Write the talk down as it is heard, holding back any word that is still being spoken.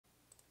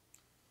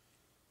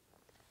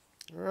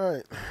All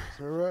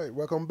right.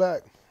 Welcome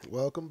back.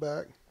 Welcome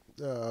back.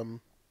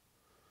 Um,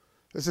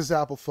 this is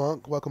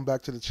AppleFUNk. Welcome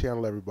back to the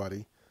channel,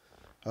 everybody.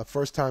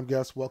 First time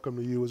guest, welcome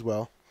to you as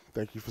well.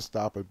 Thank you for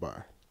stopping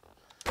by.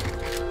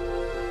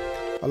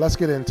 Let's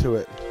get into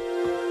it.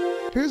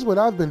 Here's what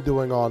I've been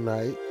doing all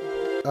night.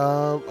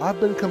 I've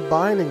been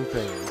combining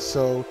things,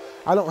 so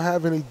I don't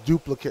have any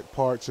duplicate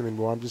parts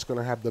anymore. I'm just going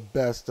to have the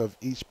best of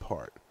each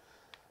part.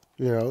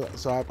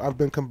 So I've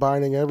been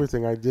combining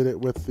everything. I did it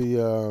with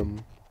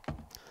the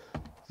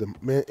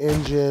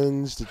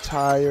engines, the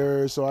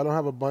tires. So I don't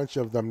have a bunch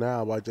of them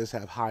now. I just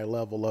have high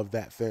level of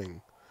that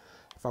thing.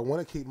 If I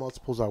want to keep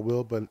multiples, I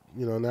will, but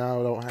now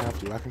I don't have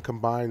to. I can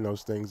combine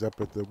those things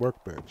up at the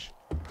workbench.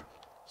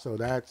 So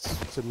that's,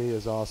 to me,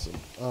 is awesome.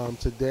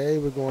 Today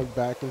we're going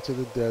back into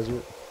the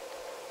desert.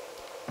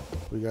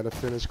 We got to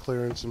finish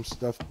clearing some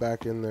stuff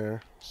back in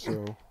there.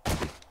 So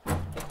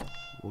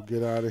we'll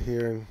get out of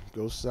here and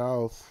go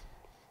south.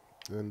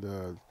 And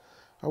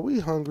are we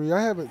hungry?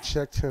 I haven't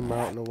checked him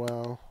out in a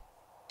while.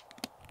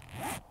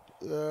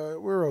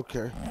 We're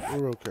okay.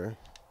 We're okay.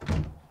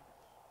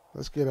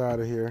 Let's get out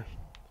of here.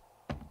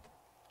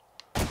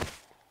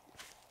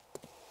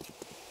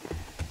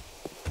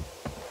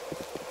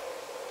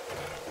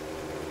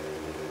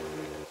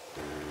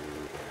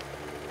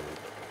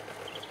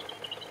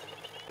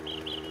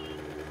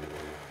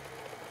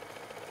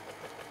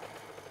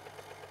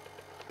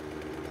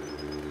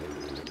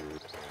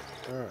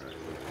 All right.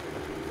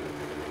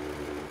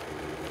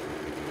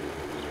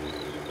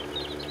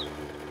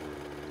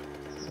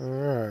 All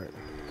right.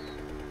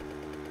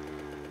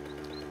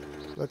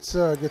 Let's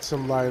get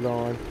some light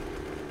on.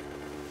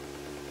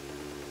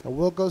 And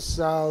we'll go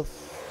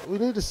south. We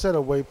need to set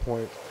a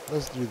waypoint.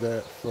 Let's do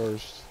that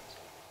first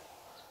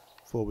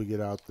before we get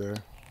out there.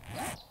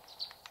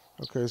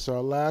 Okay, so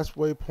our last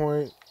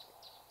waypoint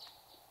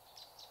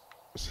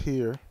is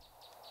here.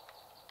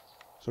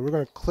 So we're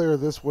going to clear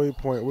this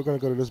waypoint. We're going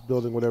to go to this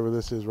building, whatever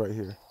this is right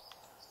here.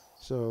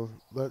 So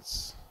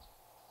let's...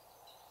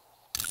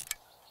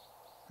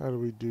 How do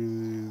we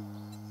do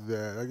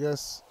that? I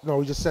guess... No,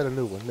 we just set a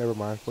new one. Never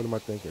mind. What am I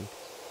thinking?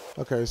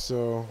 Okay,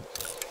 so...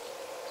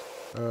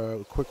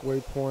 quick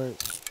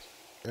waypoint.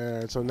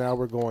 And so now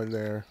we're going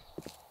there.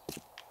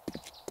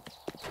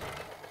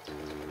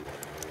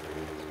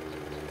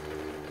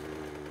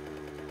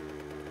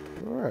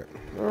 Alright.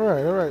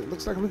 Alright, alright.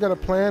 Looks like we got a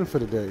plan for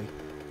today.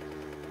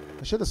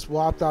 I should have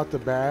swapped out the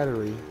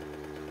battery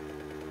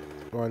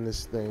on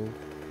this thing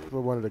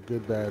for one of the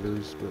good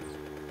batteries, but...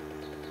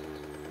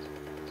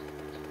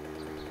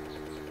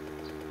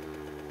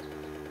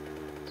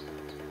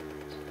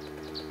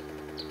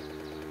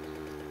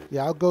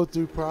 Yeah, I'll go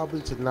through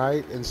probably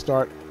tonight and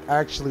start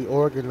actually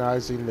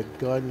organizing the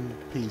gun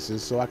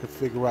pieces so I can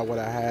figure out what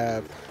I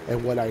have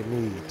and what I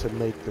need to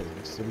make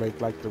things, to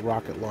make like the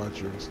rocket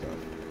launcher and stuff.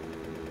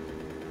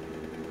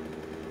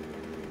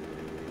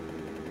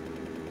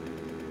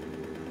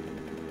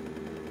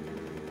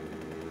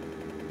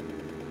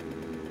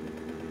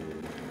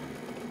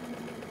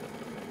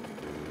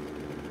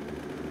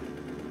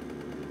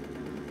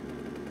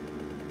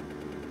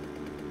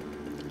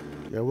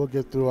 Yeah, we'll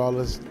get through all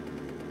this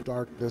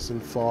darkness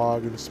and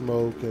fog and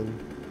smoke and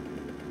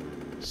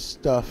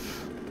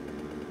stuff.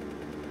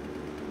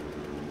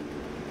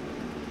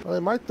 Well, they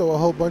might throw a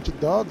whole bunch of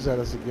dogs at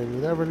us again. You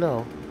never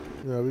know.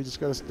 We just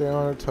gotta stay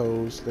on our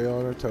toes. Stay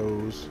on our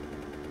toes.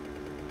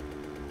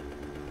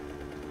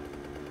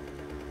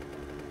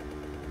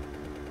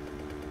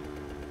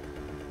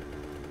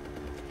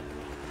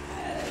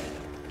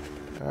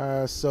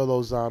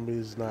 Solo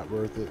zombies not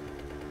worth it.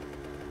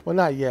 Well,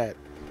 not yet.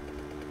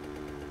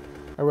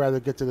 I'd rather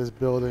get to this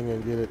building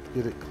and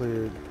get it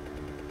cleared.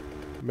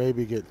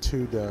 Maybe get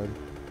 2 done.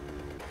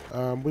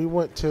 We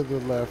went to the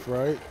left,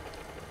 right?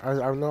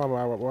 I know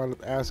I'm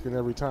asking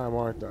every time,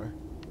 aren't I?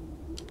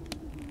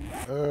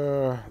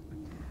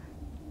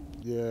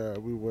 Yeah,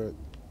 we went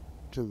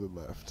to the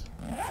left.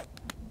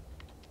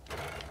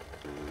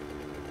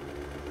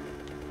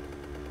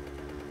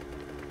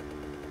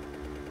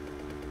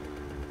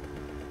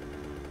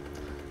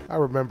 I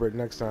remember it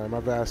next time.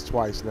 I've asked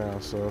twice now,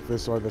 so if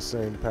it's on the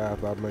same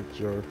path, I'll make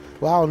sure.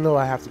 Well, I'll know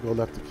I have to go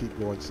left to keep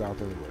going south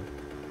anyway.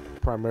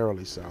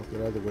 Primarily south.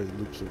 The other way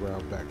loops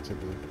around back to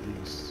the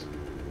east.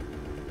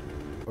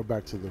 Or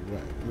back to the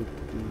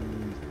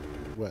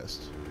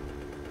west.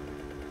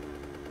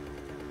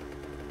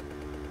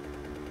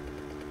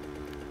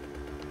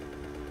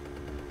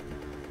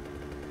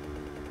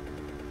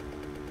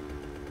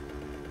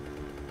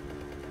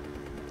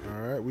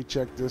 Alright, we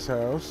checked this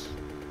house.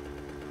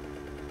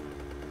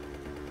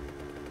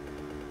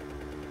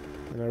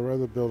 And our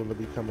other building will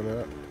be coming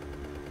up.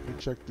 We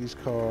checked these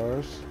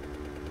cars.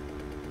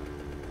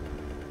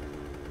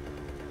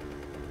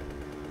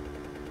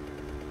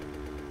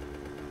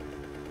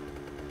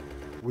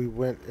 We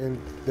went in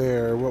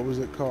there. What was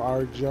it called?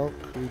 Our junk.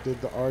 We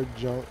did the our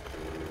junk.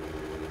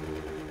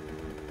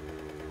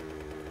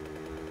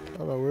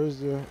 Hold on, where's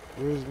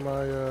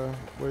my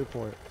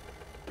waypoint?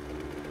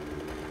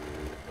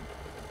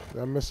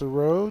 Did I miss a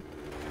road?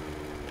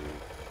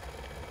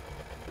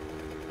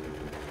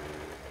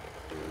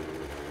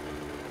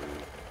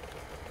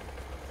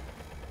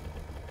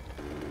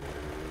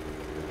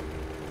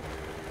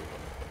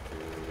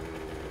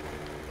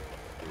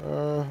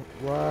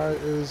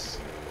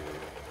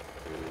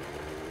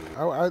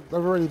 I've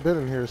already been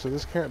in here, so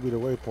this can't be the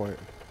waypoint.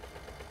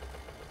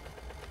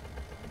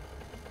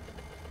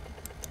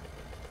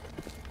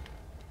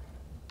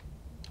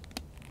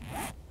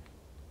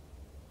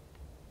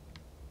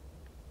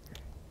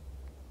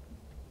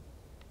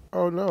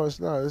 Oh no, it's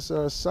not. It's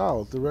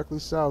south, directly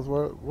south.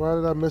 Why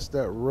did I miss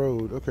that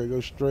road? Okay, go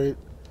straight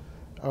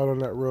out on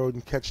that road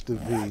and catch the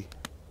V.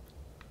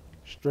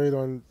 Straight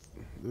on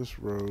this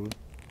road.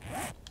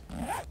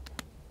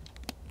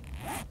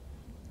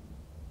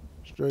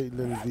 Straight and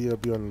then V will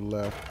be on the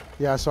left.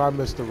 Yeah, so I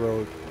missed the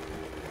road.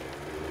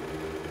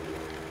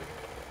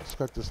 Let's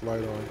cut this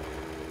light on.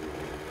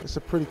 It's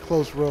a pretty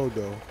close road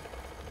though.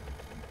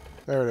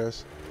 There it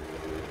is.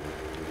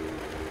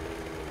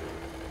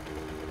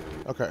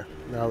 Okay,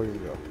 now we can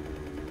go.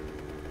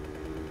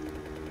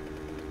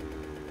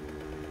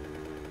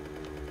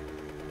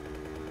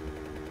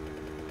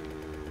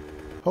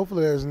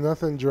 Hopefully there's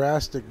nothing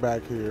drastic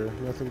back here,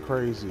 nothing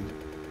crazy.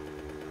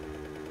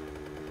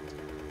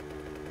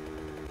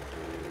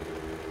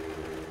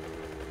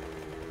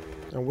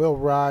 And we'll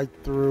ride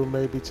through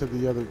maybe to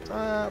the other,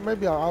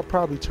 maybe I'll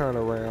probably turn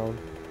around.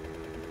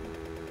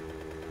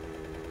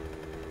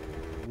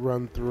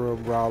 Run through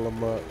them, rile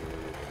them up.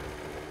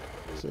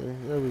 See,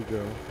 there we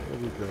go, there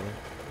we go.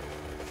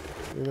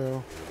 You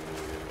know,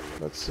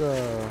 let's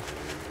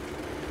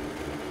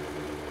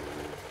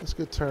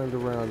get turned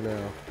around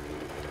now.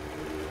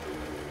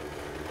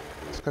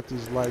 Let's cut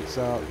these lights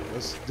out.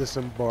 Let's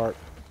disembark.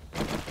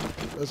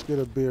 Let's get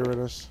a beer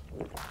in us.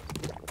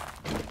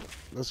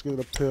 Let's get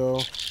a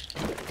pill.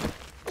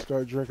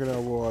 Start drinking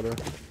our water.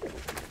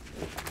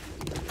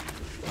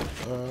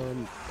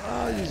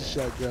 I'll use a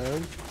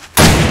shotgun.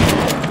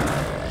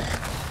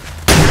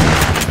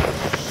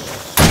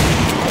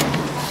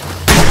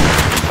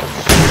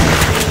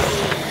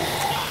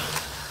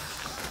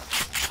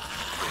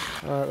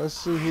 Alright, let's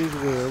see who's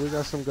where. We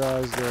got some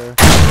guys there.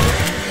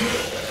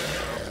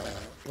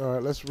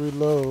 Alright, let's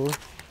reload.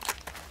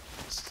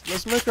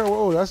 Let's make our...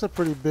 Oh, that's a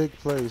pretty big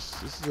place.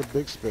 This is a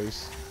big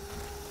space.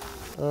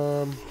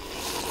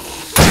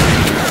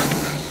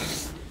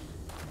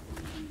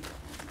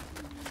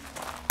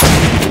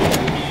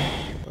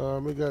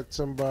 We got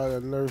somebody, a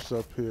nurse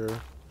up here.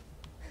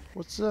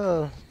 What's,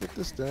 get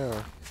this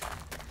down.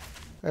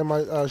 And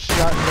my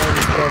shotgun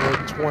is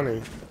level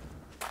 20.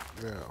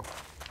 Now,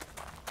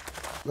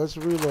 let's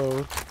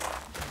reload.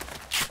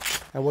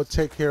 And we'll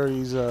take care of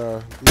these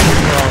problems.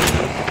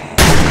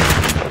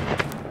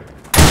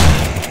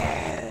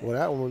 Well,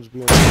 that one was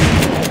being...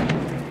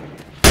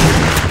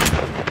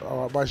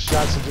 Oh, my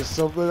shots are just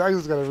so good. I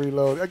just gotta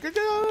reload. Get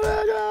out.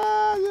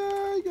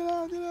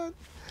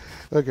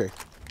 Okay.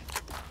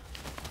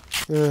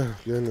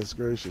 Goodness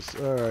gracious.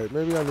 Alright,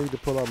 maybe I need to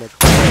pull out my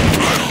car.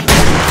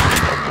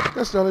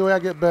 That's the only way I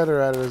get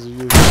better at it as a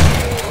user.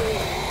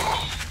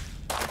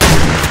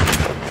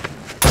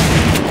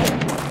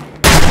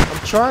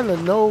 I'm trying to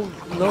no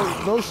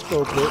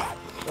scope it.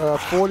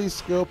 40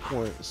 skill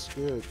points.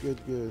 Good.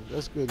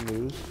 That's good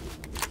news.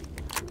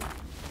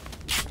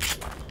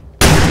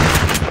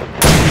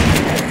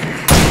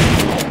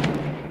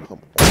 Come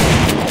on.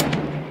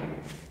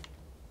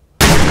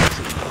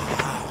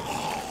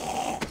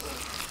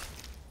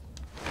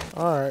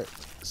 Alright,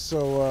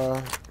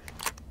 so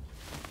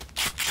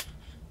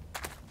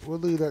we'll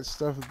leave that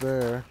stuff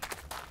there.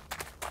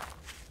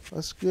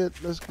 Let's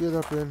get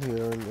up in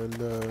here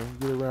and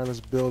get around this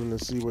building and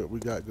see what we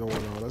got going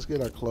on. Let's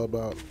get our club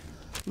out.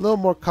 A little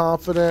more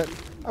confident.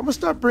 I'm gonna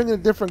start bringing a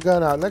different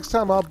gun out. Next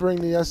time I'll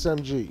bring the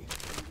SMG.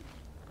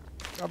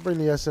 I'll bring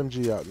the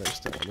SMG out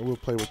next time and we'll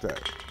play with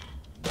that.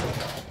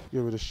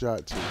 Give it a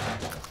shot too.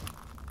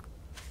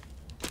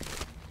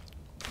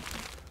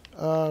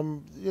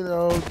 You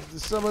know,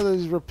 some of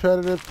these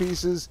repetitive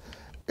pieces,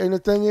 and the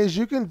thing is,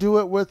 you can do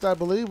it with, I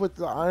believe, with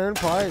the iron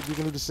pipe. You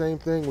can do the same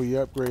thing where you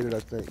upgrade it,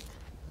 I think.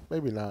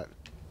 Maybe not.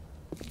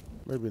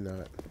 Maybe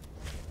not.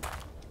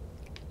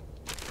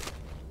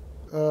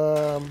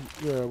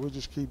 Yeah, we'll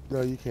just keep,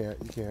 no, you can't.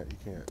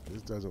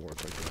 It doesn't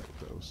work like that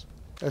with those.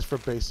 That's for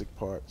basic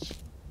parts.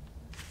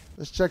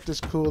 Let's check this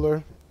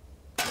cooler.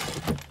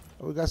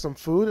 Oh, we got some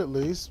food at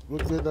least. We'll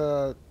get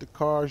the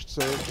car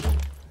searched.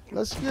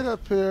 Let's get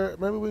up here.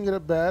 Maybe we can get a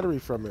battery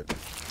from it.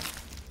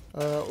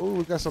 Ooh,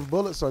 we got some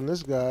bullets on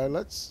this guy.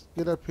 Let's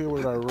get up here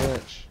with our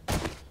wrench.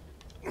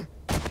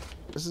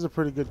 This is a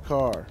pretty good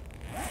car.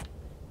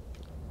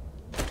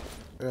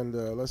 And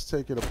let's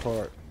take it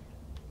apart.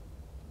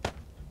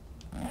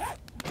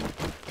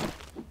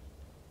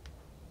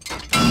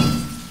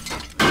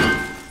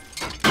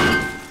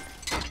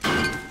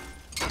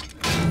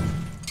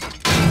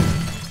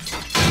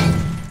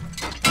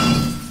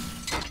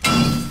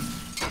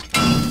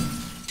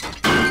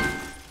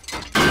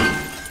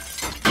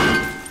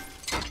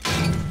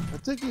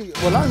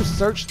 Well, I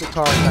searched the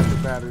car and got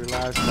the battery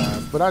last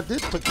time, but I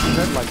did put two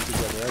headlights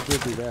together. I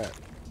did do that.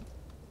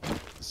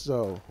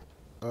 So,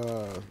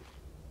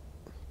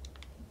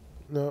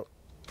 no.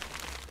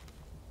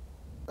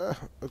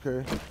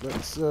 Okay,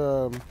 let's,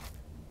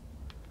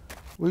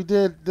 we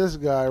did this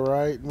guy,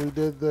 right? And we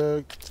did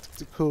the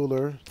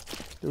cooler.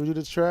 Did we do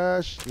the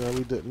trash? No,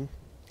 we didn't.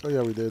 Oh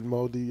yeah, we did.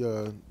 Moldy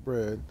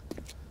bread.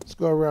 Let's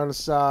go around the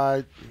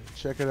side.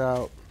 Check it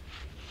out.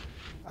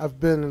 I've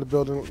been in the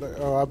building.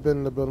 Oh, I've been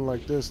in the building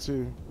like this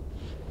too.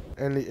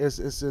 And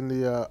it's in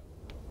the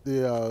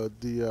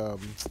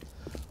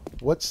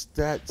what's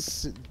that?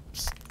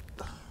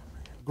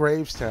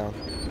 Gravestown.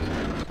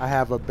 I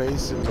have a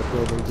base in the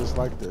building just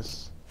like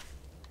this.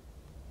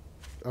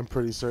 I'm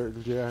pretty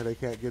certain. Yeah, they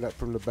can't get up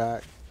from the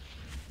back.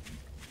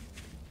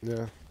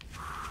 Yeah.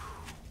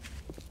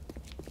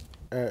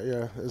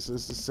 Yeah, it's the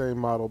same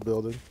model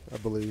building, I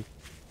believe.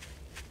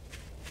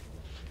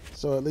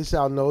 So at least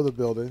I'll know the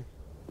building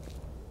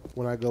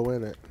when I go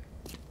in it.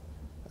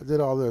 I did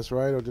all this,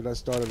 right? Or did I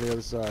start on the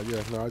other side?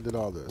 Yeah, no, I did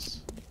all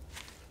this.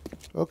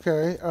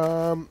 Okay,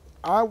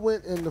 I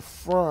went in the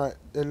front,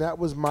 and that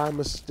was my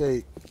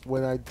mistake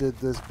when I did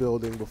this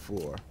building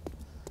before.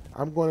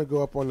 I'm going to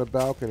go up on the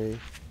balcony.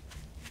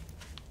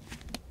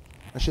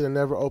 I should have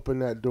never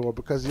opened that door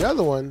because the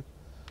other one,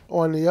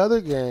 on the other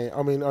game,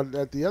 I mean,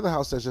 at the other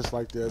house that's just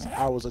like this,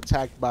 I was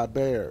attacked by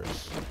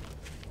bears.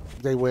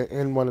 They went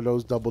in one of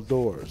those double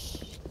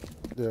doors.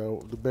 You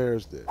know, the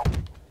bears did.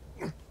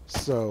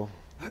 So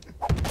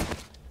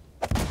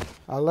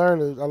I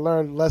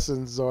learned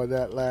lessons on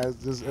that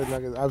last.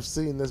 I've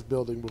seen this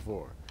building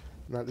before,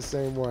 not the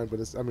same one,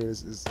 but it's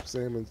the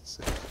same.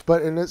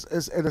 But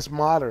it's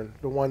modern.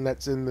 The one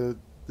that's in the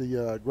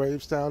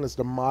Gravestown is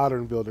the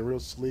modern building, real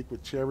sleek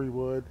with cherry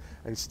wood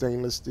and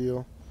stainless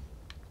steel.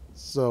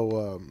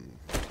 So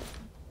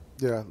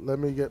yeah, let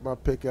me get my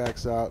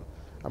pickaxe out.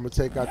 I'm gonna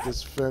take out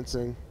this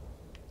fencing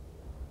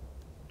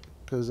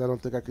because I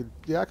don't think I could.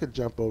 Yeah, I could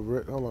jump over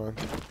it. Hold on.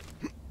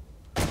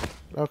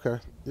 Okay,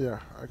 yeah,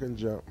 I can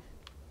jump.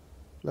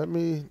 Let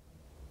me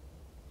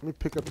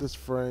pick up this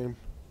frame.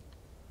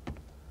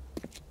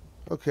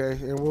 Okay,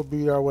 and we'll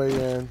beat our way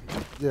in.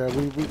 Yeah,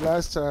 we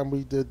last time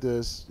we did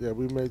this, yeah,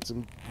 we made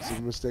some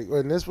mistakes.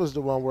 And this was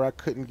the one where I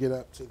couldn't get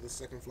up to the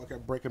second floor. I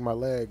kept breaking my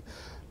leg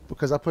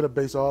because I put a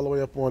base all the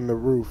way up on the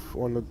roof,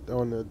 on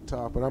the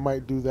top, and I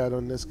might do that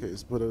on this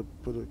case. Put a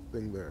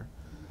thing there.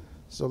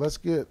 So let's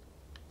get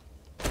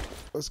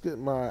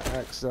my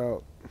axe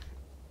out,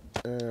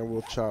 and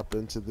we'll chop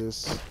into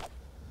this.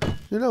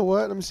 You know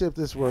what? Let me see if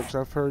this works.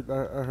 I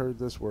heard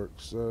this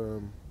works.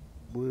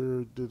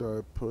 Where did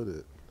I put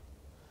it?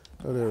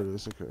 Oh, there it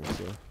is. Okay,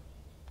 so.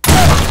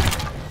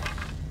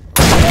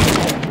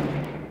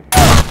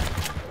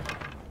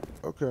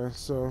 Okay,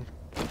 so,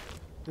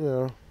 you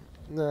know,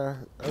 nah,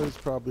 that was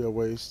probably a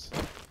waste.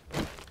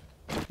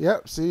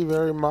 Yep, see,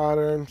 very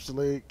modern,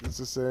 sleek. It's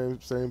the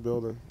same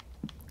building.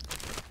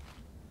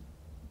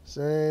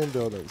 Same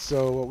building.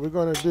 So what we're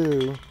gonna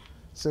do,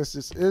 since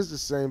this is the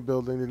same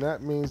building, then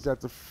that means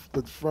that the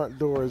front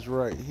door is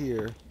right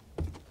here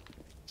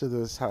to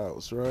this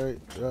house,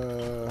 right?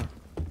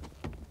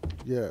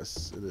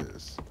 Yes, it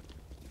is.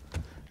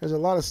 There's a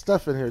lot of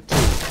stuff in here too.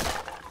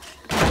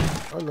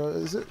 Oh no,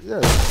 is it?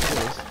 Yes, it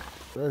is.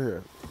 Right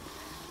here.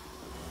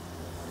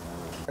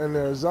 And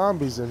there are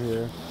zombies in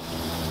here.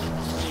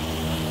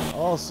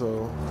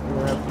 Also, you're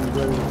gonna have to be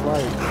ready to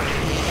fight.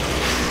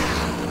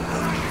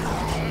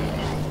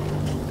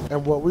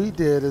 And what we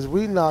did is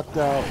we knocked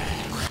out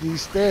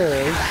these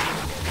stairs.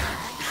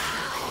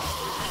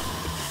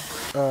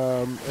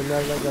 And now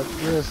that I got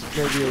this,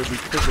 maybe it'll be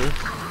quicker.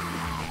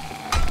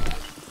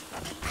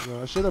 No,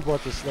 I should have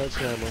bought the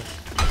sledgehammer.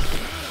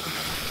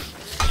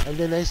 And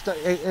then they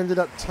ended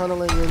up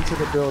tunneling into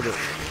the building.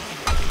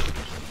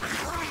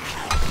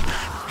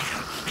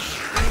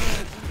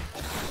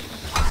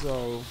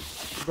 So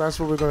that's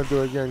what we're going to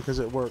do again because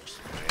it works.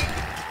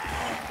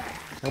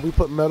 And we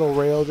put metal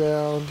rail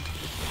down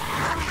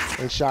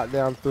and shot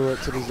down through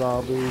it to the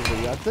zombies.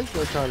 And I think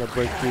they're trying to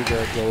break through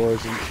their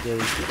doors and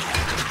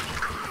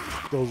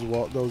those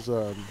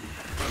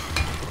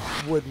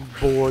wooden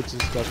boards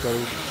and stuff that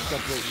are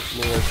separate the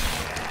floors.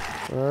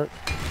 All right,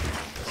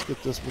 let's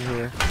get this one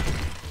here.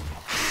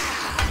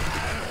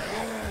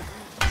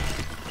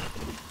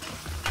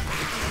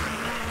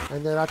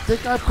 And then I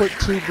think I put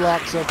 2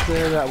 blocks up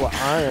there that were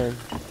iron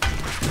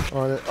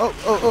on it.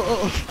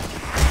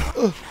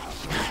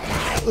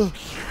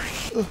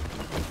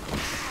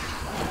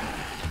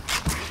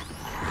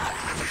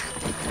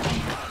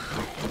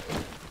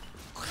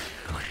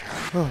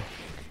 Oh.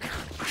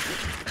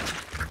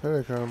 There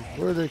they come.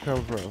 Where did they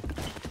come from?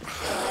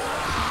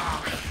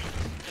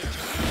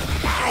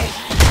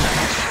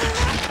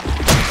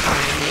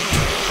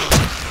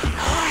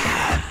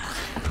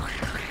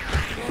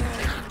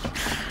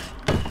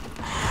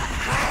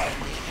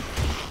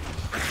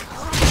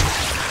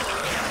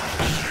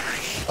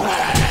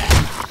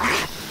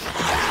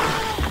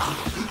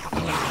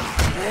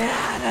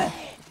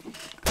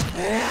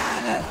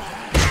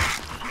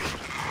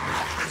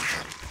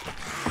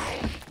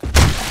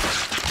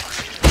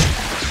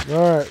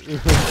 Alright.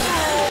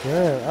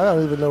 Man, I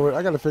don't even know where.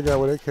 I gotta figure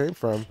out where they came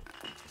from.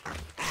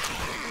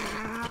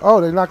 Oh,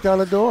 they knocked down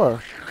the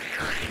door.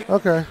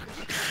 Okay.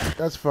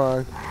 That's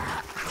fine.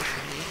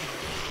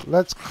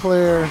 Let's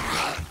clear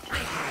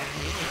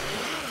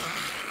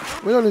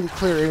We don't need to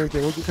clear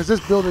anything because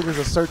this building is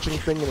a searching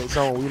thing in its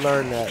own. We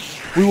learned that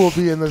we will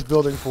be in this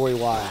building for a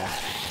while.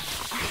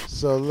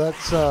 So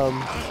let's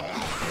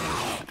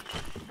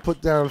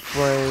put down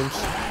frames.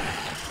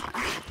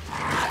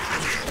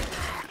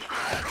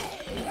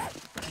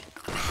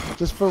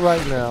 Just for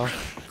right now.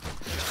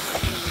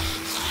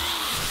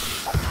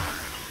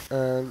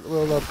 And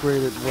we'll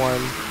upgrade it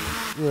one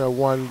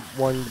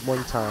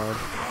time.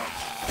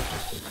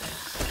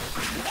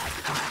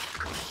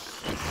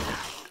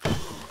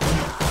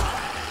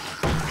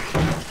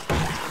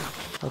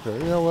 Okay,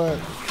 you know what?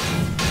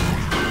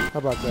 How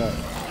about that?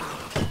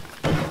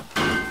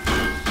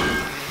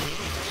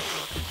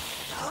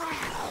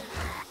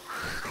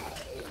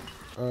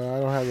 I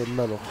don't have the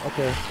metal.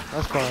 Okay,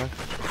 that's fine.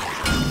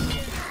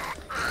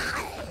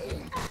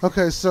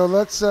 Okay, so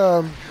let's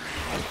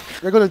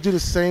we're gonna do the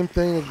same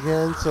thing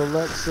again. So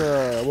let's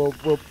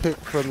we'll pick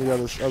from the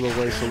other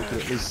way so we can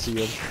at least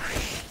see them.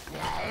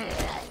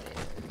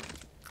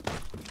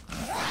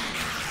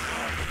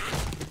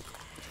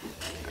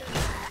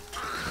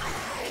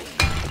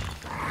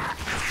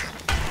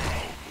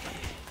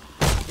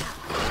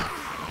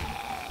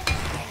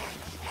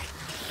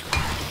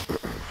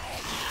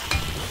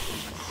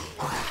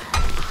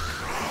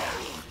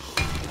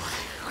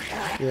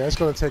 Yeah, it's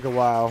gonna take a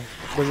while,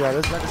 but yeah,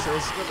 this, like I said,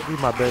 it's gonna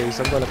be my base.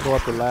 I'm gonna go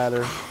up the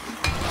ladder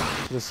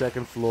to the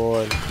second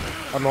floor, and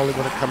I'm only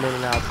gonna come in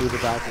and out through the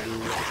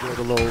balcony, through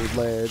the little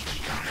ledge.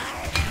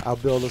 I'll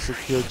build a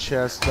secure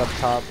chest up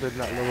top in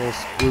that little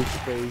roof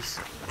space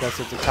that's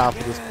at the top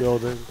of this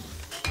building,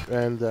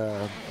 and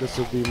this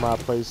will be my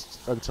place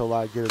until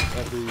I get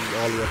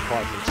all the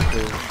apartments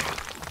clear.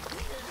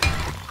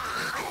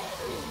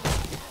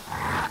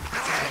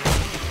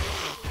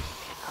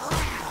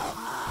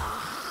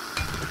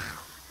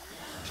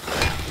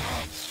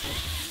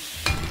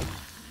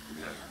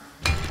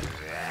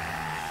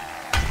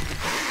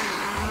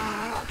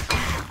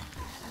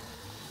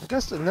 I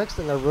guess the next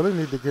thing I really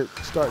need to get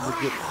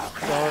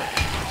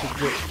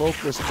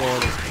focused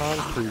on is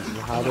concrete and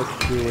how to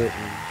do it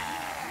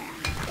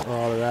and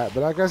all of that.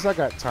 But I guess I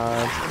got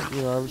time.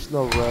 You know, there's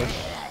no rush.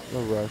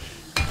 No rush.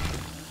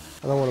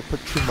 I don't want to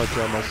put too much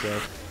on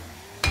myself.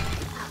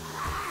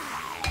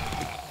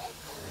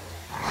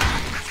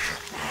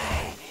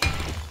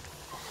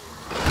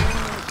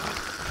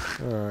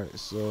 All right,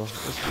 so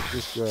let's get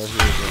this guy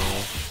here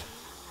going.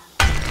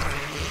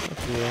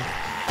 Okay.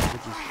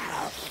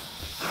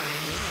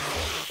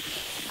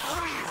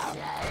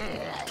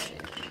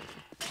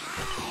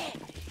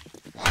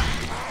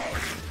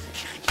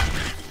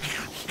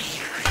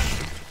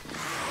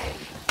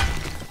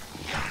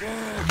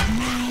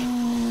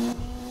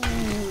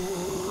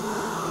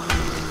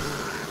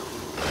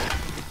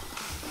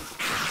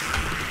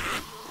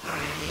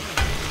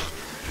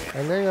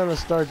 And they're gonna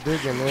start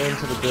digging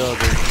into the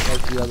building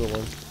like the other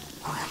one.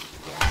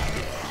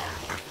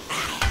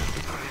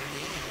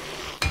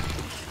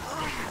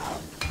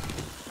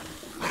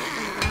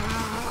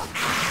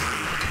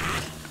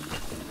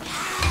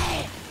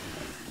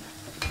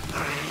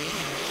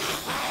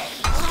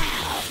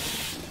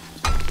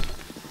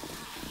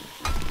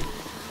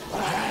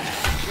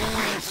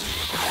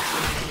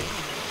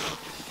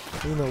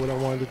 You know what I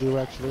wanted to do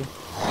actually?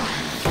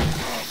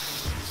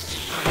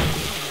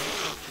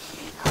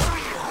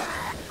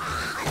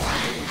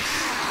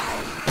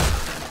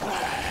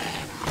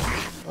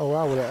 Oh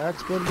wow, would an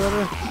axe been better?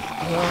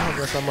 Well, I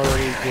guess I'm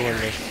already doing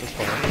this. That's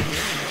fine.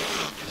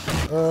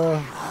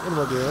 What am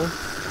I doing?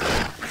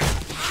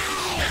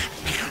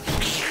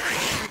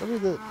 Let me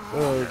get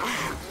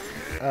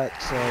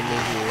axe on me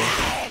here.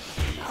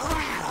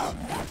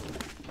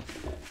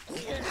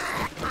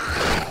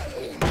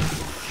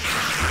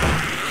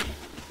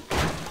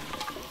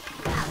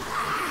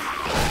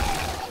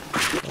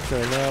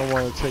 Okay, now I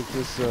want to take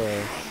this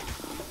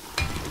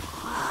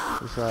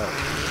out.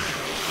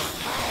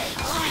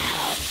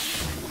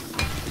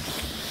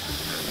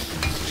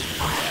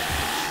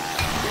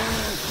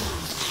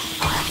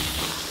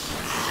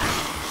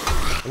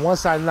 And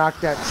once I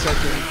knock that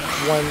second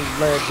one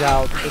ledge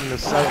out in the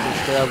second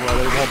stairwell,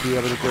 they won't be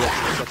able to get up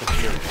to the second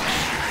floor.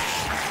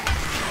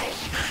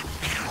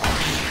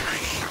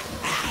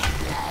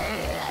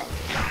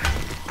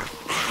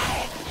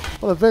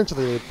 Well,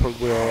 eventually they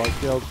will.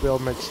 Like they'll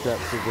make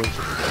steps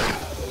eventually.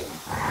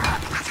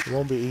 It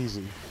won't be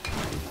easy.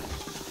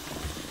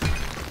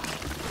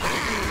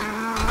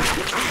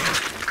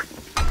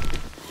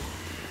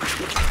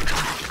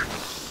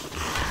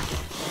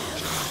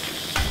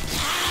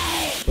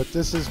 But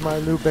this is my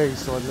new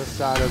base on this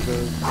side of the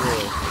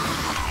world.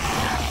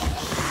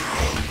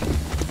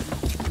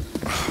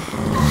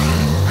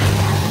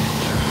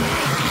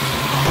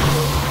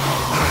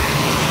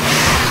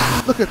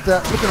 Look at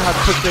that. Look at how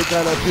quick they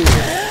got up here.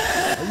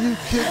 Are you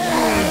kidding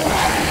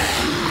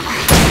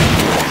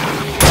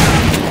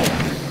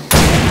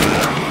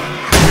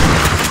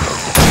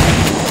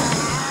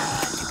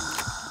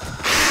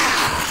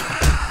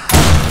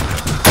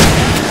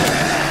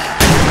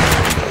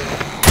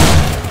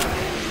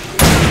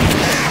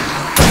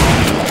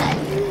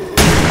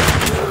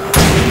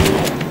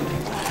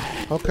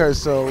Okay,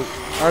 so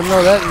I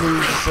know that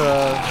needs.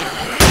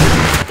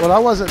 Well, I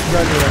wasn't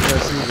done yet on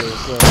this either.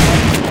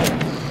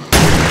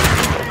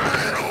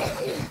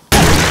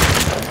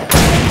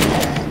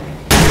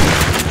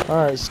 So,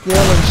 all right,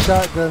 scaling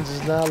shotguns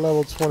is now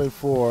level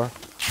 24.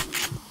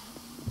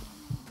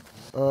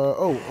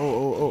 Oh.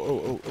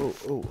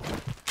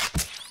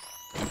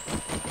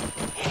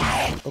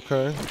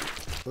 Okay.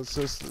 Let's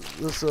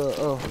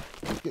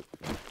get.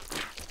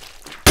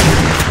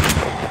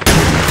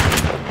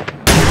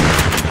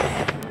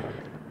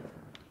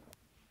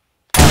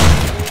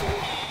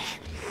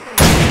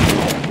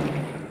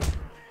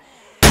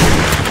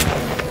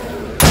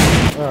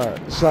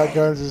 Alright,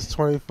 shotguns is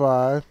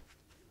 25.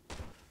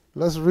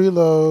 Let's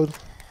reload.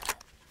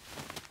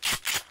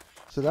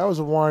 So that was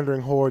a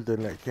wandering horde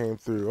then that came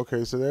through.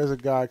 Okay, so there's a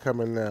guy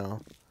coming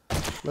now.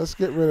 Let's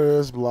get rid of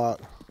this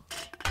block.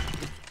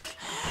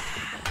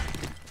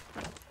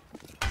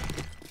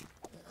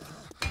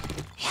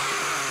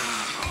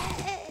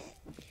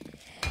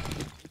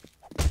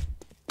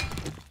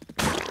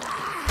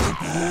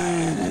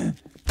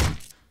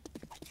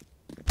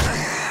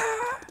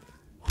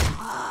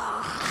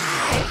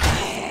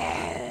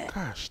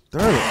 Gosh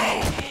darn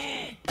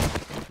it.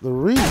 The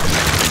reach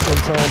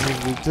sometimes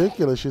is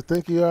ridiculous. You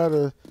think you're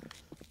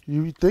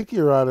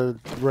out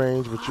of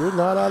range, but you're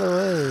not out of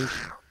range.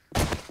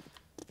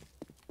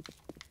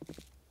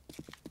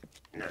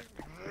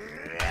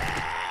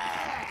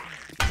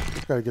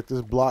 Gotta get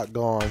this block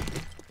gone.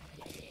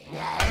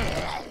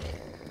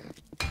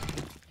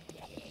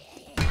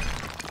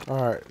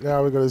 Alright,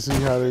 now we're gonna see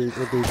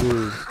what they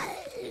do.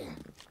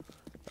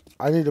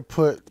 I need to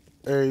put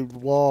a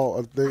wall,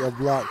 a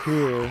block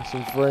here,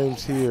 some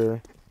frames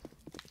here,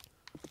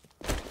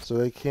 so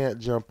they can't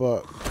jump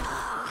up.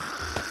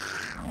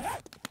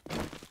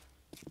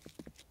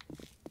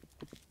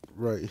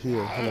 Right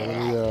here. Hold on,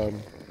 let me,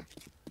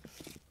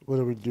 what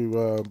do we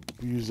do?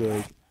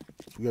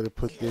 We gotta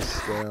put this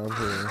down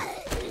here.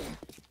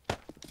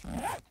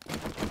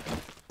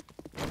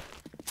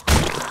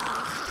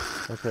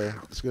 Okay,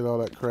 let's get all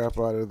that crap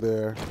out of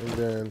there, and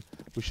then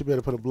we should be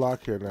able to put a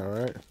block here now,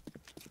 right?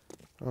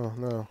 Oh,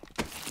 no.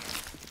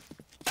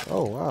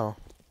 Oh, wow.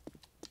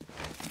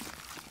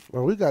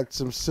 Well, we got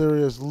some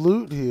serious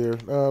loot here.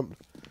 I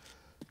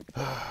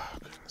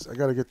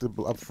gotta get the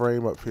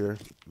frame up here.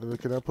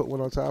 Can I put one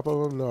on top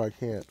of them? No, I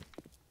can't.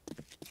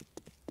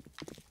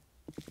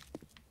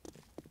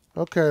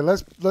 Okay,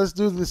 let's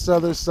do this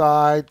other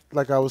side,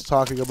 like I was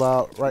talking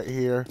about, right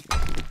here.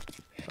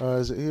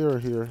 Is it here or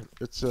here?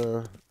 It's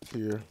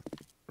here,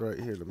 right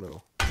here in the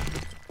middle.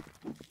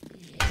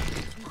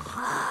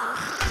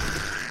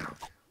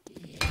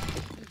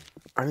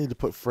 I need to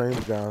put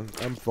frames down.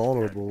 I'm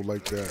vulnerable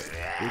like that,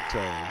 big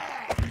time.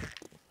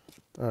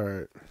 All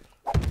right,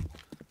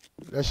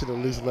 that should at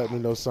least let me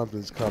know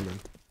something's coming.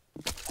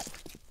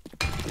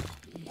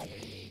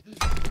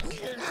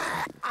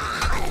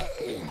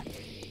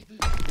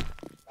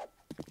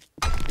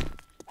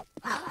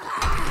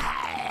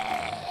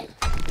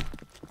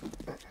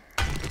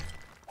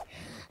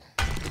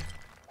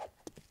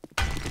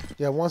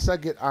 Yeah, once I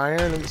get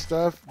iron and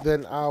stuff,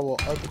 then I will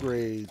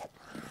upgrade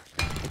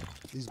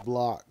these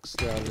blocks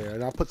down there.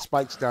 And I'll put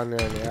spikes down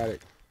there in the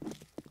attic.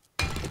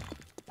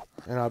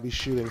 And I'll be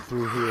shooting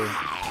through here.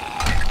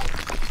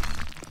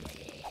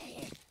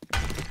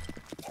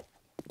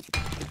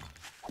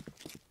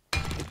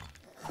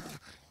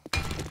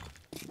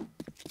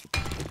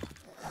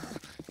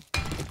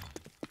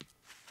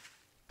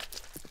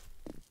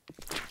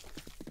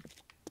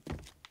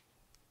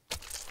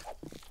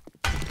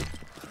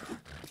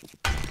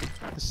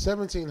 It's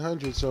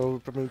 1700,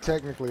 so I mean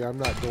technically I'm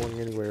not going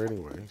anywhere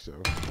anyway. So,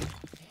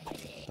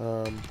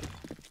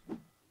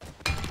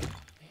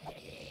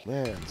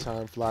 man,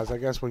 time flies. I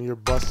guess when you're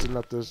busting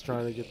up this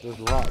trying to get this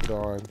rock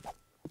going,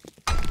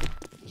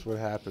 that's what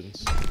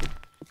happens.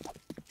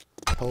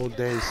 Whole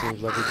day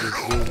seems like it just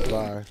zooms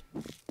by.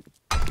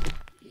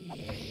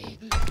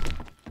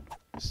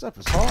 This stuff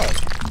is hard.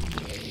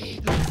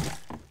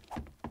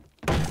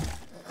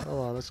 Hold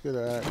on, let's get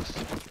an axe.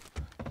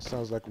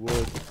 Sounds like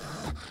wood.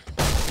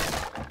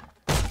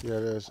 Yeah,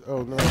 it is.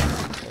 Oh no,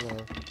 hold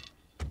on.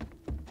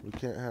 We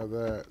can't have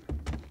that.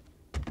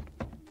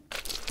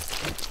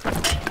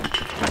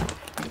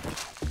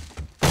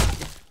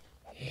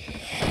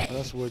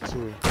 That's wood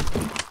too.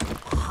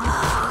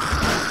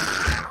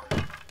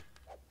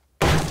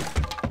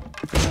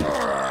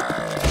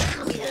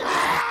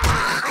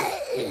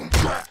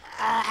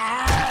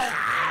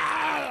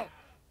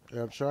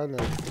 Yeah, I'm trying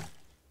to.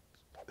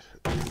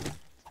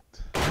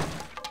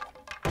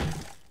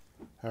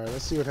 Alright,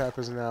 let's see what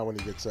happens now when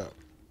he gets up.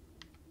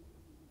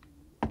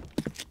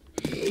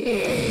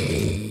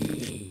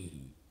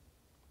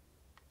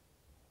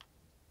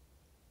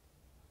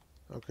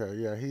 Okay,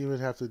 yeah, he would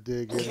have to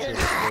dig into the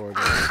floor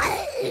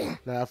now.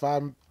 Now, if I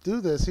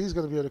do this, he's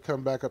going to be able to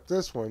come back up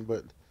this one,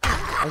 but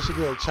I should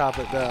be able to chop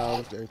it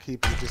down and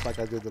keep it just like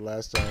I did the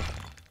last time.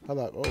 Hold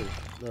up. Oh,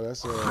 no,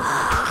 that's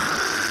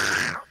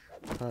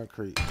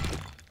concrete.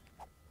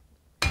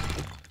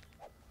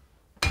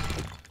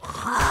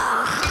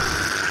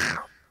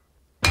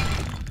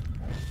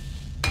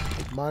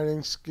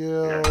 Mining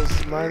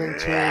skills. Mining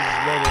tools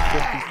is level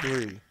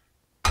 53.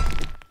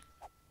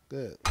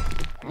 Good.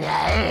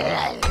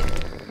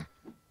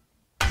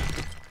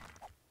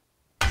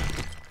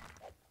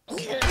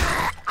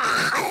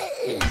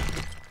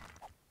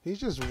 He's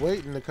just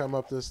waiting to come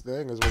up this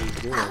thing is what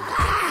he's doing.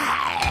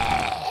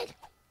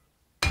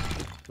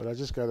 But I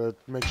just gotta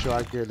make sure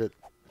I get it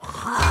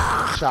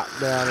chopped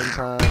down in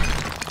time.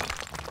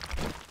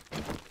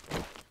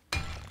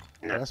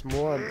 That's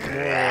more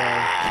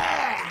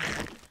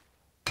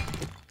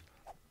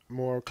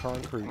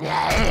concrete.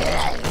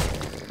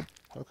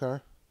 Okay.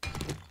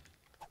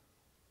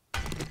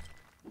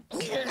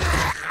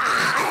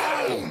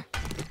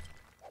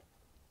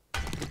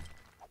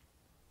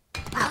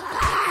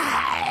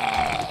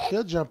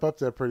 He'll jump up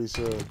there pretty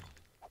soon.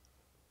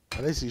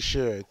 At least he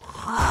should.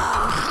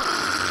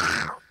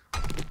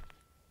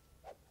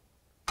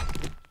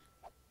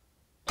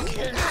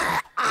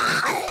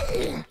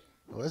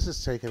 Well, this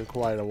is taking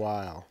quite a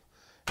while.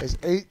 It's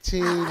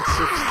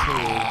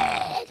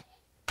 18:16.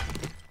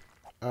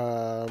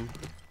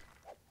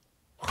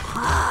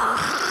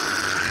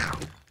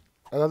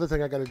 Another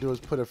thing I got to do is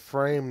put a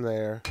frame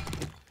there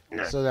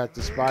so that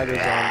the spider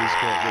zombies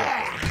can't get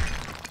up there.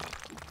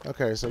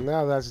 Okay, so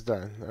now that's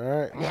done. All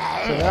right.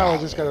 So now I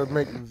just got to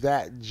make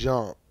that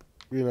jump.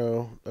 You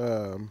know,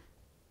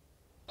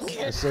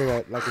 I say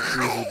that like it's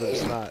easy, but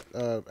it's not.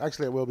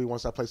 Actually, it will be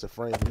once I place a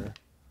frame here.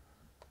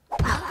 All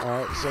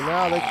right. So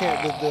now they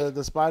can't.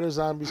 The spider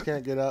zombies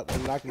can't get up,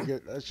 and I can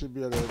get. I should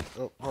be able to.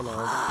 Oh, hold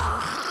on.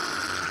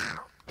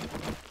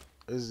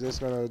 Is this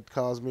gonna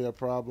cause me a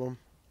problem?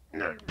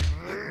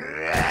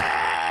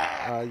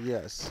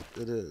 Yes,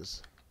 it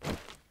is.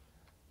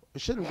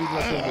 It shouldn't be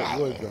nothing but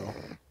wood, though.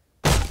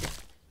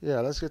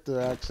 Yeah, let's get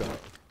the axe out.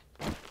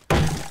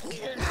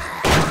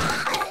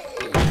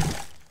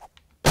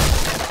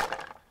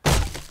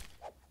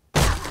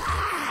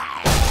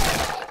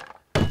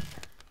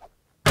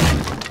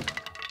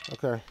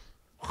 Okay.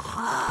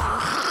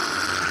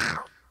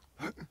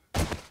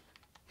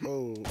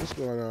 Oh, what's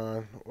going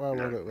on? Why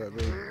won't it let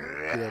me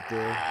get up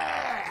there?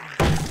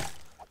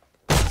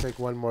 Take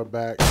one more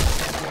back.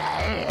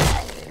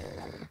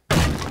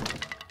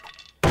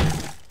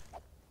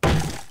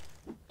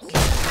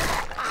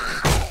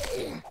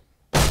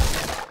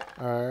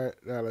 Alright,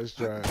 now let's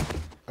try it.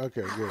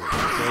 Okay, good.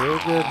 So we're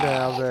good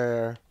now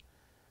there.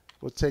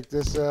 We'll take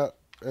this up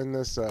and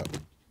this up.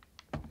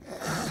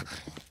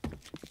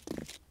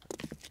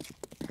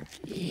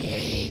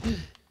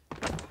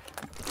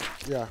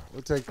 Yeah,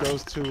 we'll take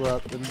those two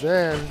up. And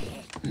then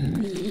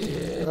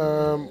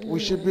we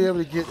should be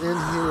able to get in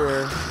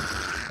here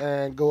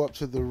and go up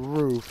to the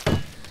roof.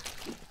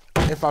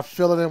 If I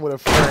fill it in with a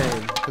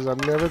frame. Because I'm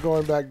never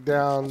going back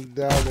down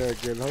there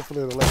again.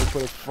 Hopefully it'll let me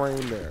put a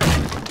frame there.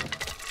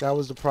 That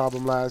was the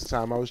problem last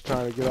time. I was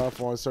trying to get off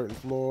on certain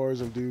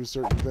floors and do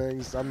certain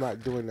things. I'm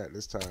not doing that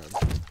this time.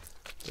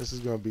 This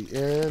is going to be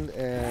in,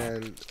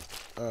 and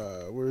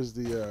where's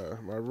the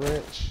my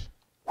wrench?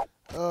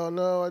 Oh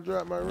no, I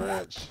dropped my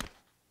wrench.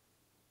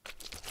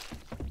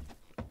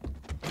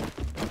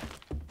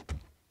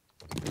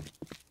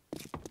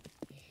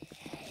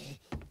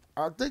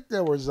 I think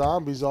there were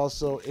zombies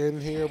also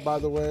in here, by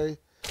the way.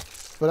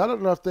 But I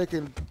don't know if they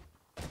can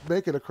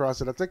make it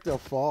across it. I think they'll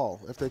fall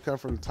if they come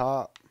from the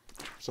top.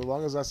 So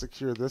long as I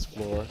secure this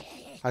floor,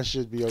 I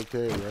should be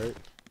okay, right?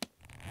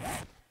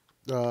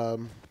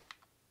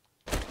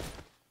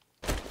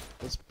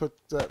 Let's put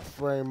that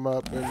frame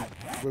up, and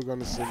we're going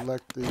to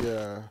select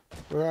the,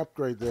 we'll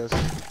upgrade this.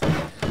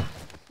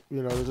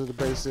 You know, this is the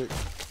basic.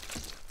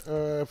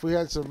 If we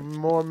had some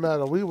more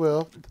metal, we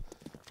will.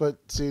 But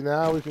see,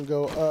 now we can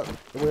go up,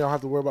 and we don't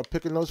have to worry about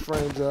picking those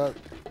frames up.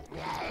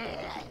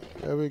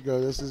 There we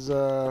go. This is,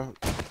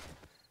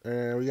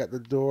 and we got the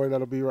door.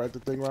 That'll be right, the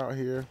thing right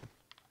here.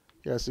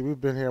 Yeah, see, we've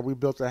been here. We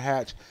built a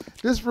hatch.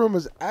 This room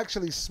is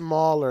actually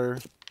smaller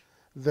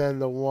than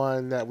the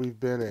one that we've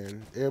been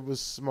in. It was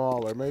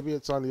smaller. Maybe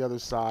it's on the other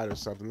side or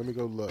something. Let me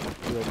go look.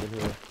 Get over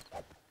here.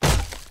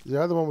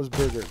 The other one was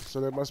bigger, so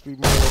there must be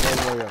more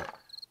than one way up.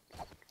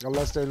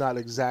 Unless they're not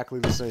exactly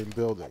the same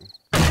building.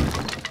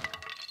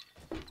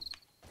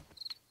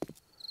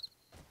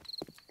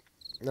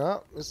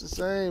 No, it's the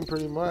same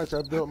pretty much.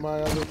 I built my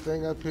other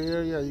thing up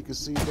here. Yeah, you can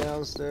see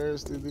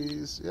downstairs through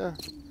these. Yeah.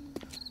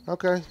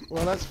 Okay,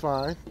 well, that's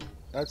fine.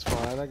 That's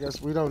fine. I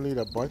guess we don't need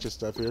a bunch of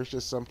stuff here. It's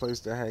just some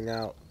place to hang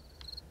out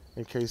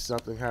in case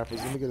something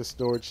happens. Let me get a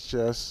storage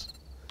chest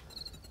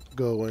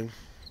going.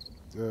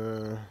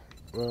 Well,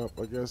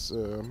 I guess,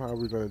 how are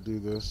we going to do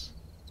this?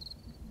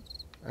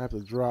 I have to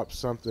drop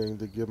something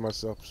to give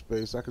myself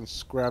space. I can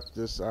scrap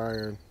this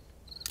iron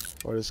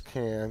or this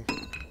can.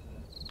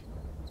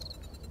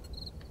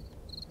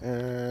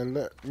 And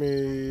let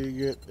me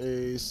get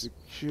a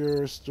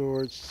secure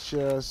storage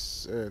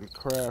chest and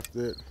craft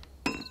it.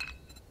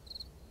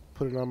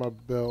 Put it on my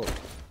belt.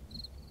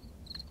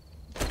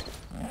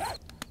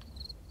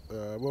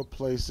 We'll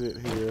place it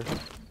here.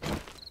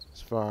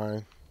 It's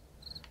fine.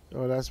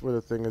 Oh, that's where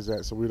the thing is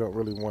at, so we don't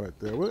really want it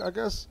there. Well, I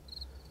guess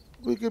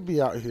we could be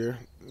out here.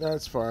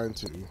 That's fine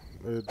too.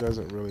 It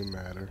doesn't really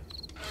matter.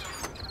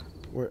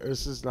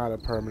 This is not a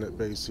permanent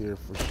base here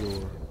for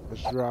sure.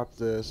 Let's drop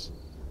this.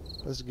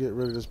 Let's get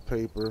rid of this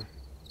paper.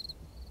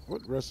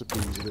 What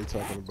recipes are they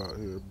talking about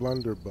here?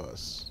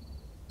 Blunderbuss.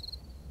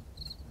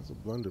 That's a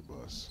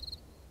blunderbuss.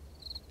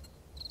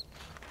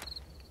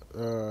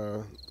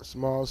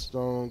 Small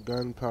stone,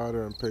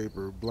 gunpowder, and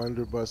paper.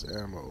 Blunderbuss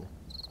ammo.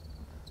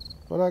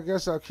 Well, I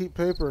guess I'll keep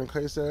paper in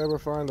case I ever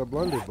find a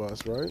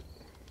blunderbuss, right?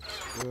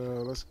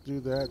 Let's do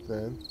that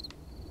then.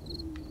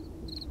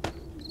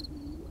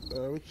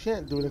 We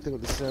can't do anything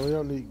with the sand. We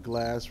don't need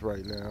glass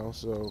right now,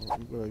 so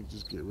I'm gonna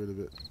just get rid of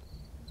it.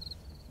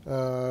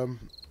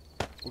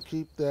 We'll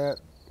keep that.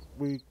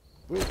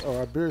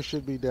 Our beer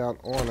should be down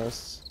on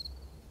us.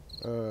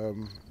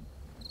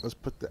 Let's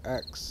put the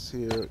axe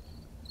here.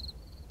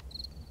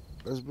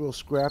 We'll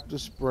scrap the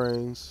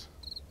springs.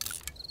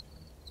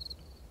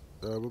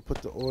 We'll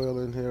put the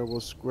oil in here.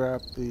 We'll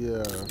scrap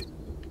the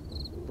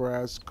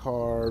brass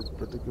card.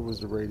 I think it was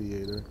the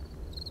radiator.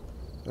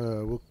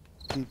 We'll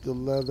keep the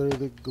leather,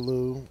 the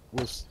glue.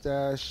 We'll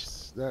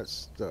stash that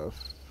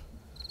stuff.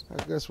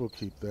 I guess we'll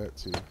keep that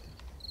too.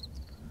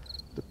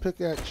 The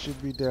pickaxe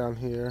should be down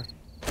here.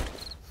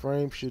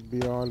 Frame should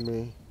be on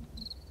me.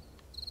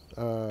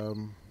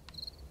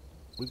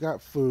 We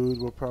got food.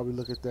 We'll probably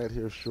look at that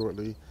here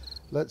shortly.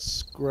 Let's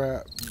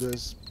scrap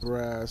this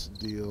brass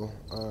deal.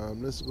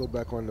 Let's go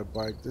back on the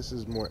bike. This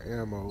is more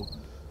ammo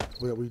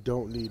that we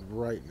don't need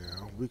right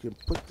now. We can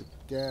put the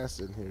gas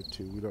in here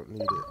too. We don't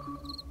need it.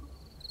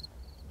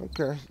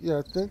 Okay, yeah,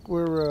 I think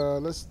we're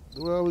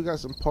we got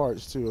some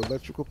parts too,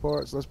 electrical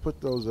parts. Let's put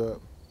those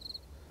up.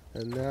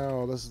 And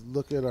now let's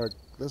look at our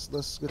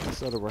let's get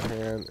this out of our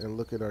hand and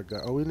look at our guy.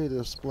 Oh, we need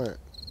a splint.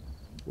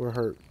 We're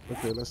hurt.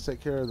 Okay, let's take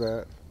care of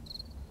that.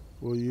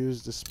 We'll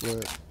use the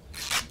splint.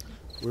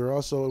 We're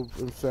also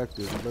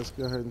infected. Let's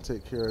go ahead and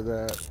take care of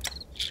that.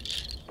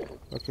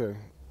 Okay,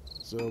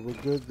 so we're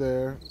good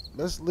there.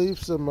 Let's leave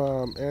some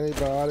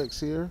antibiotics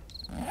here.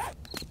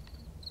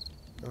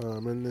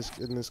 In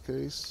this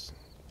case,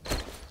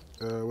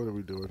 what are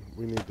we doing?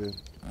 We need to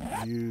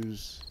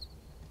use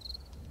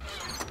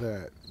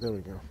that. There we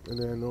go. And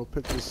then we'll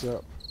pick this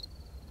up.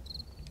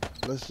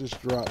 Let's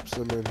just drop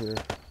some in here.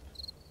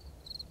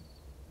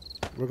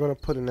 We're gonna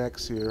put an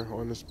X here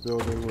on this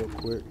building real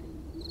quick.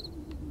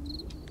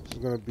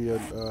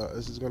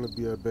 This is gonna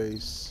be a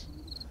base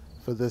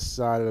for this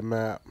side of the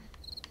map.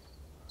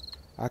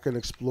 I can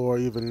explore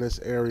even this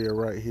area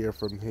right here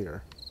from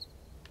here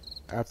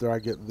after I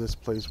get this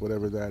place,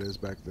 whatever that is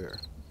back there.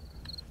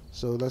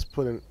 So let's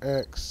put an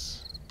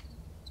X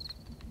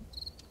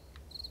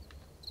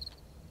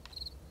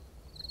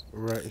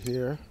right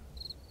here.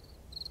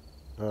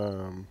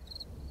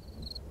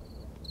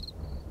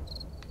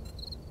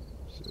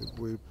 Save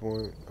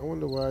waypoint. I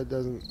wonder why it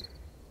doesn't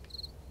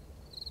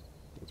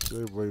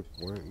save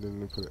waypoint.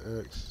 Then we put an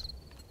X.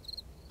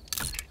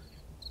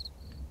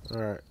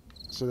 Alright,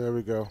 so there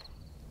we go.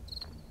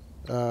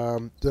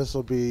 This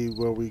will be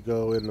where we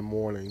go in the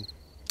morning,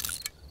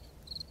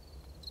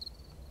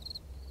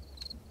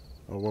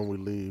 or when we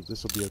leave.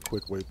 This will be a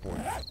quick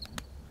waypoint.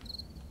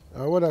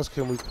 What else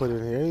can we put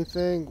in here?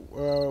 Anything?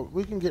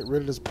 We can get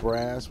rid of this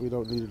brass. We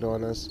don't need it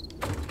on us.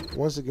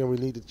 Once again, we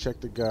need to check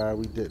the guy.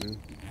 We didn't.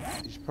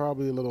 He's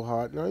probably a little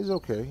hot. No, he's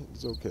okay.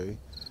 He's okay.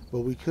 But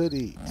we could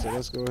eat. So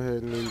let's go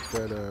ahead and eat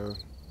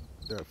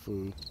that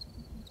food.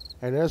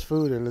 And there's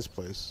food in this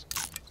place.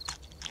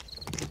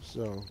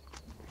 So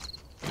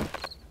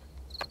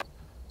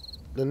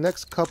the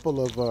next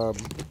couple of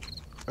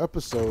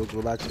episodes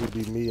will actually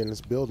be me in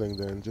this building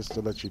then, just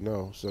to let you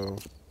know. So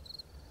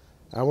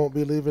I won't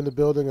be leaving the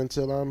building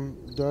until I'm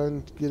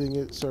done getting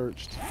it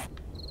searched.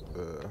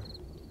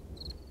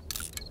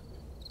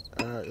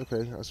 Alright,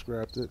 okay, I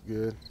scrapped it.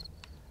 Good.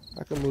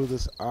 I can move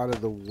this out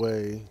of the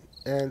way.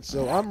 And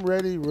so I'm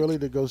ready really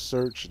to go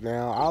search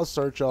now. I'll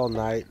search all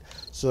night,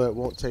 so it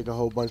won't take a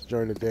whole bunch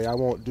during the day. I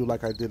won't do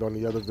like I did on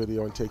the other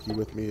video and take you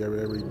with me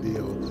every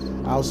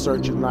deal. I'll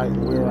search at night,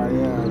 and where I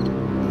am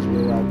is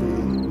where I'll be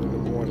in the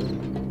morning.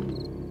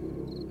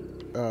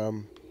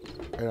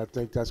 And I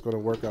think that's going to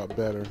work out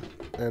better.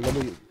 And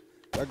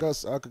I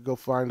guess I could go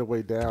find a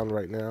way down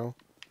right now.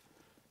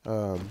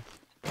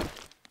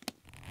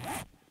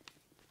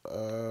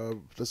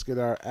 Let's get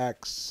our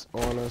axe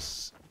on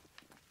us.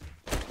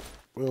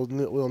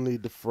 We'll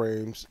need the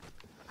frames.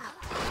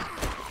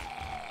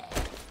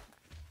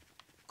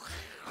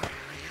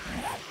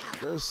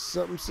 There's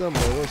something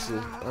similar. Let's see.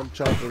 I'm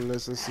chopping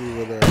this and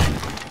see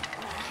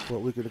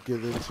what we can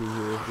get into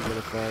here. If we're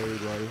gonna find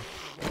anybody.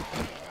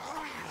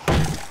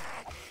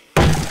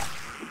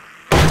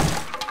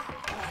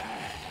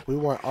 We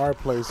want our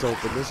place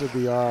open. This would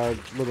be our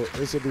little.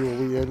 This would be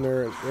when we in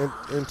there and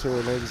enter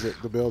and exit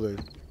the building.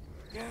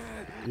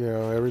 You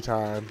know, every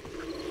time.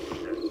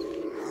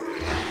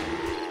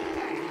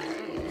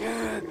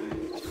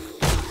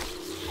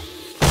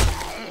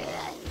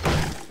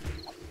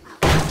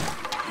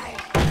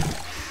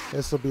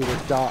 This will be the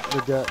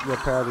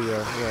patio,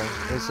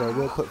 yeah. And so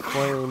we'll put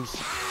frames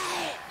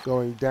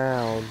going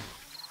down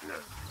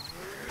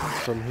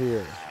from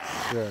here.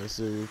 Yeah,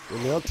 see,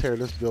 and they'll tear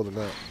this building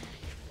up.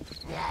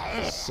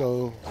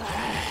 So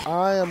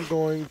I am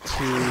going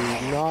to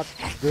knock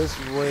this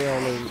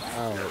railing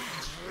out.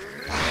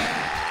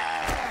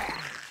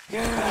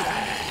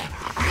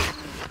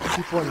 I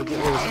keep wanting to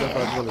get rid of stuff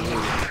I really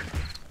need.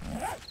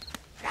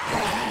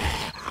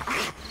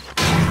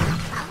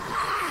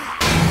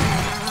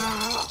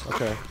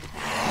 Okay.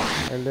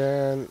 And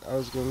then I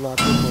was going to knock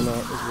this one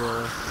out as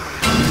well.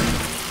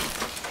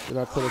 Then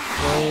I put a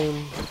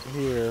frame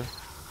here.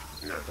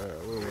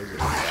 Where was it?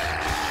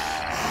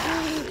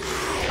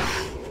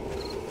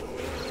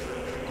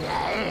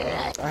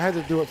 I had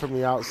to do it from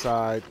the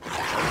outside.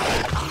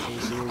 You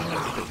see,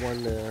 put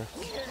one there.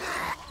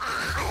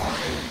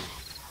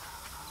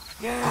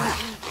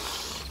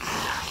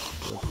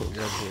 I'll put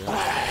one here.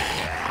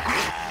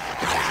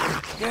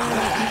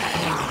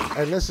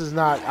 And this is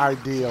not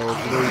ideal,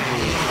 believe me.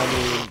 I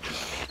mean,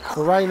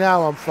 for right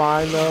now, I'm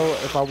fine though.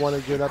 If I want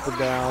to get up and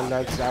down,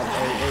 it's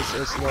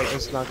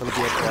not going to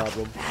be a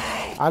problem.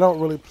 I don't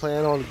really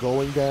plan on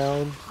going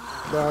down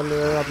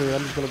there. I mean,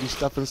 I'm just going to be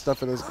stuffing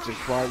stuff in this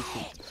quite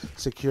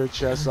secure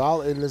chest. So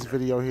I'll end this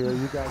video here.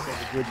 You guys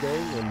have a good day,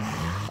 and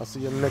I'll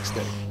see you next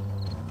day.